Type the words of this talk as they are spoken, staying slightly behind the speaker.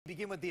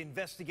Begin with the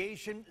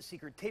investigation,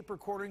 secret tape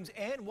recordings,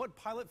 and what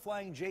Pilot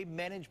Flying J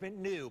management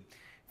knew.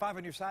 5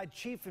 on your side,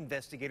 Chief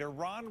Investigator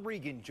Ron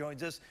Regan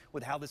joins us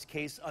with how this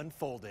case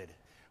unfolded.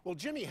 Well,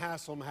 Jimmy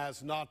Haslam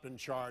has not been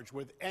charged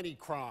with any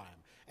crime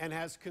and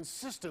has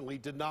consistently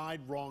denied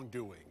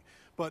wrongdoing.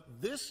 But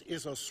this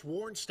is a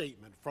sworn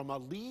statement from a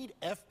lead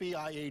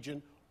FBI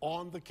agent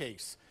on the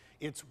case.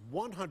 It's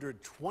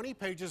 120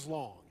 pages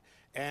long,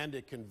 and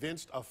it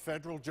convinced a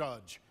federal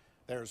judge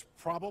there's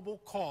probable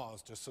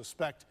cause to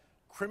suspect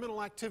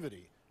criminal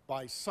activity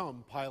by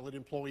some Pilot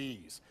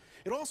employees.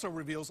 It also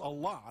reveals a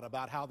lot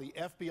about how the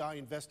FBI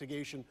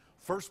investigation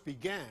first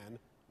began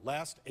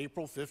last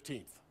April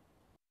 15th.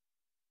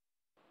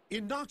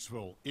 In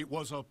Knoxville, it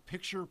was a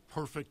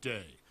picture-perfect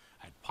day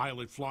at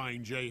Pilot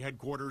Flying J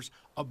headquarters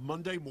a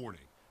Monday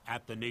morning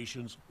at the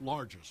nation's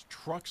largest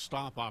truck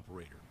stop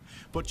operator.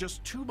 But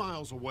just 2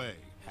 miles away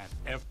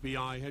at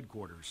FBI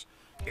headquarters,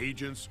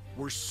 agents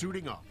were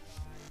suiting up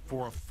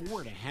for a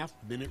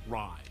 4.5-minute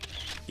ride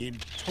in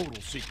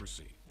total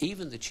secrecy.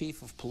 Even the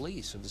chief of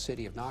police of the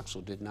city of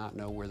Knoxville did not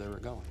know where they were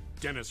going.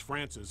 Dennis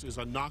Francis is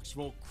a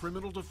Knoxville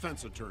criminal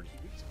defense attorney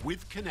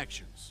with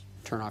connections.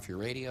 Turn off your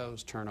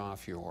radios, turn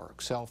off your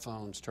cell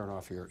phones, turn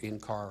off your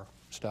in-car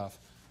stuff.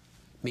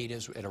 Meet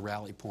us at a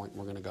rally point,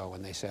 we're going to go,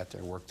 and they sat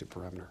there and worked the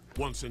perimeter.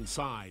 Once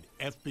inside,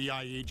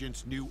 FBI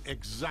agents knew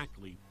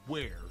exactly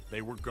where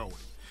they were going.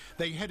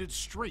 They headed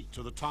straight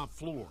to the top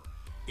floor,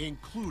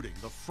 including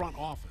the front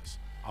office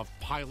of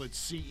Pilot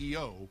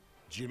CEO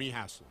Jimmy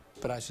Haslam.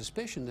 But I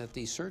suspicion that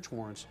these search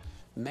warrants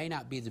may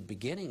not be the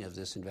beginning of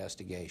this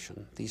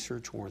investigation. These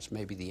search warrants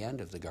may be the end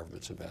of the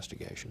government's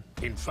investigation.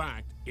 In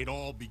fact, it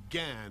all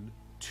began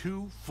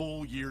 2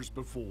 full years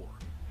before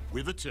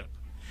with a tip.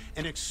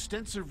 An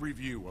extensive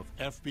review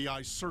of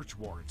FBI search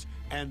warrants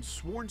and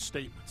sworn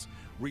statements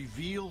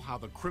reveal how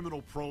the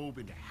criminal probe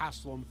into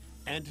Haslam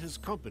and his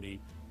company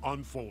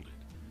unfolded.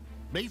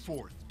 May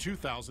 4th,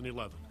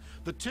 2011,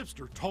 the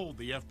tipster told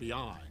the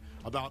FBI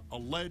about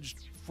alleged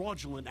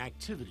fraudulent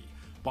activity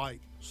by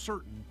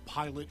certain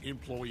Pilot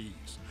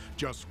employees.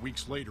 Just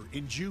weeks later,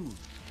 in June,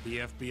 the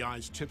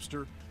FBI's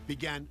tipster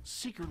began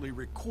secretly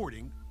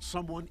recording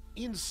someone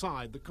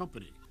inside the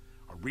company,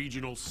 a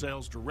regional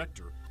sales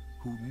director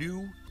who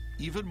knew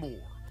even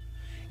more.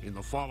 In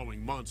the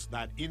following months,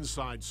 that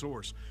inside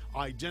source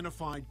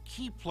identified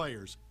key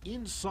players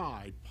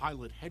inside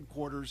Pilot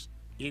headquarters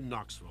in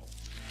Knoxville,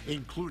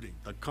 including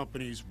the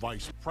company's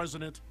vice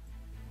president,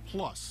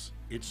 plus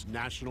its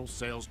national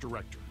sales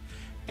director,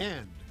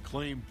 and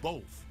claimed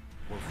both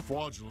were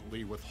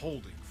fraudulently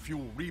withholding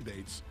fuel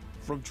rebates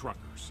from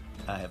truckers.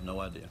 I have no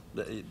idea.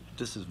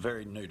 This is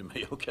very new to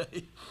me,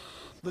 okay?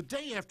 The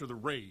day after the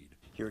raid,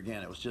 here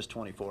again, it was just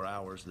 24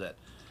 hours that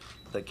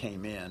they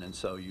came in, and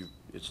so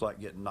it's like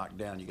getting knocked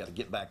down. You got to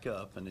get back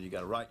up, and then you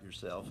got to right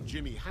yourself.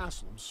 Jimmy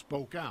Haslam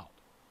spoke out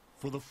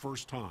for the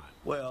first time.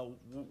 Well,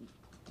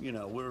 you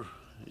know,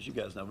 as you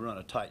guys know, we're on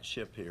a tight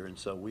ship here, and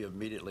so we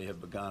immediately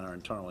have begun our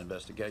internal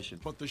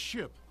investigation. But the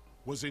ship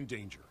was in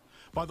danger.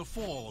 By the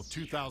fall of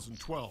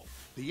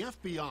 2012, the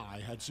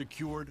FBI had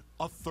secured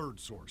a third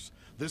source,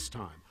 this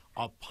time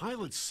a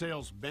Pilot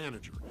sales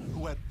manager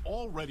who had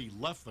already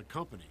left the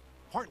company,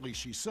 partly,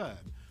 she said,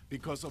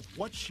 because of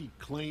what she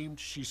claimed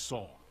she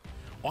saw.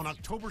 On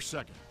October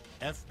 2nd,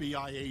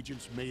 FBI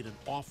agents made an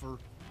offer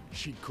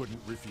she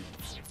couldn't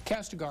refuse.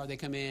 Castigar, they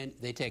come in,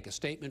 they take a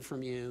statement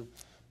from you.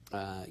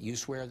 You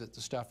swear that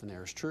the stuff in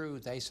there is true.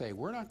 They say,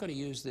 we're not going to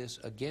use this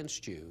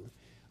against you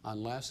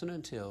unless and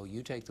until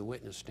you take the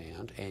witness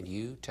stand and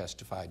you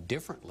testify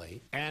differently.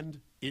 And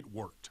it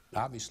worked.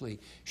 Obviously,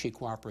 she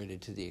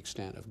cooperated to the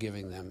extent of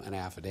giving them an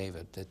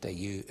affidavit that they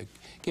use,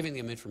 giving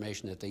them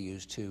information that they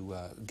used to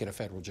get a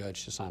federal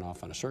judge to sign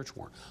off on a search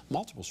warrant.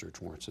 Multiple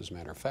search warrants, as a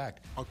matter of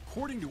fact.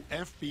 According to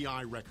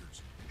FBI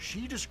records,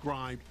 she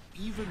described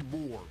even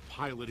more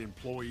Pilot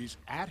employees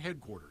at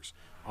headquarters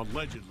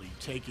allegedly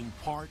taking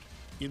part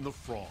in the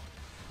fraud.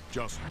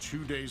 Just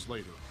 2 days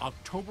later,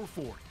 October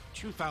 4th,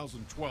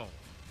 2012,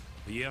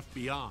 the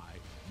FBI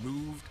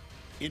moved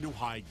into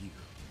high gear.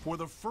 For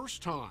the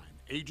first time,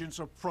 agents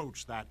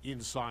approached that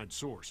inside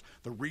source,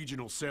 the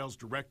regional sales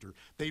director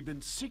they've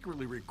been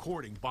secretly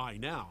recording by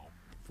now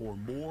for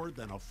more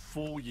than a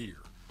full year.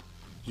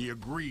 He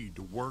agreed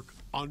to work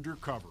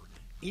undercover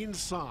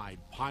inside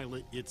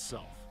Pilot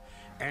itself.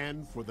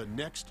 And for the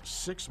next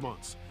 6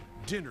 months,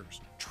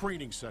 dinners,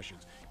 training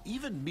sessions,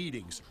 even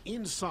meetings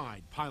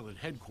inside Pilot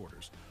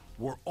headquarters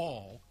were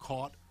all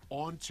caught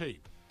on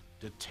tape,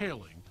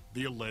 detailing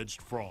the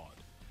alleged fraud.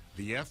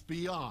 The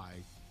FBI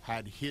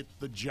had hit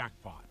the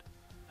jackpot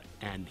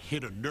and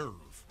hit a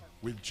nerve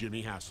with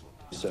Jimmy Haslam.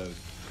 So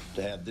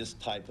to have this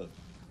type of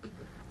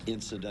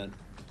incident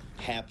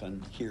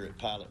happen here at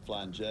Pilot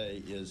Flying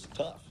J is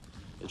tough.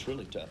 It's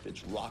really tough.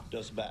 It's rocked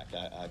us back.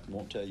 I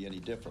won't tell you any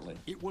differently.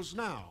 It was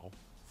now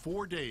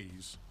 4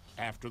 days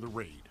after the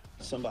raid.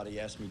 Somebody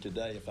asked me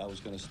today if I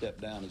was going to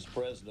step down as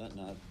president,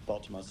 and I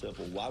thought to myself,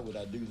 well, why would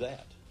I do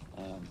that?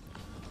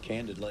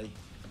 Candidly,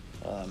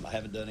 I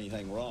haven't done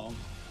anything wrong.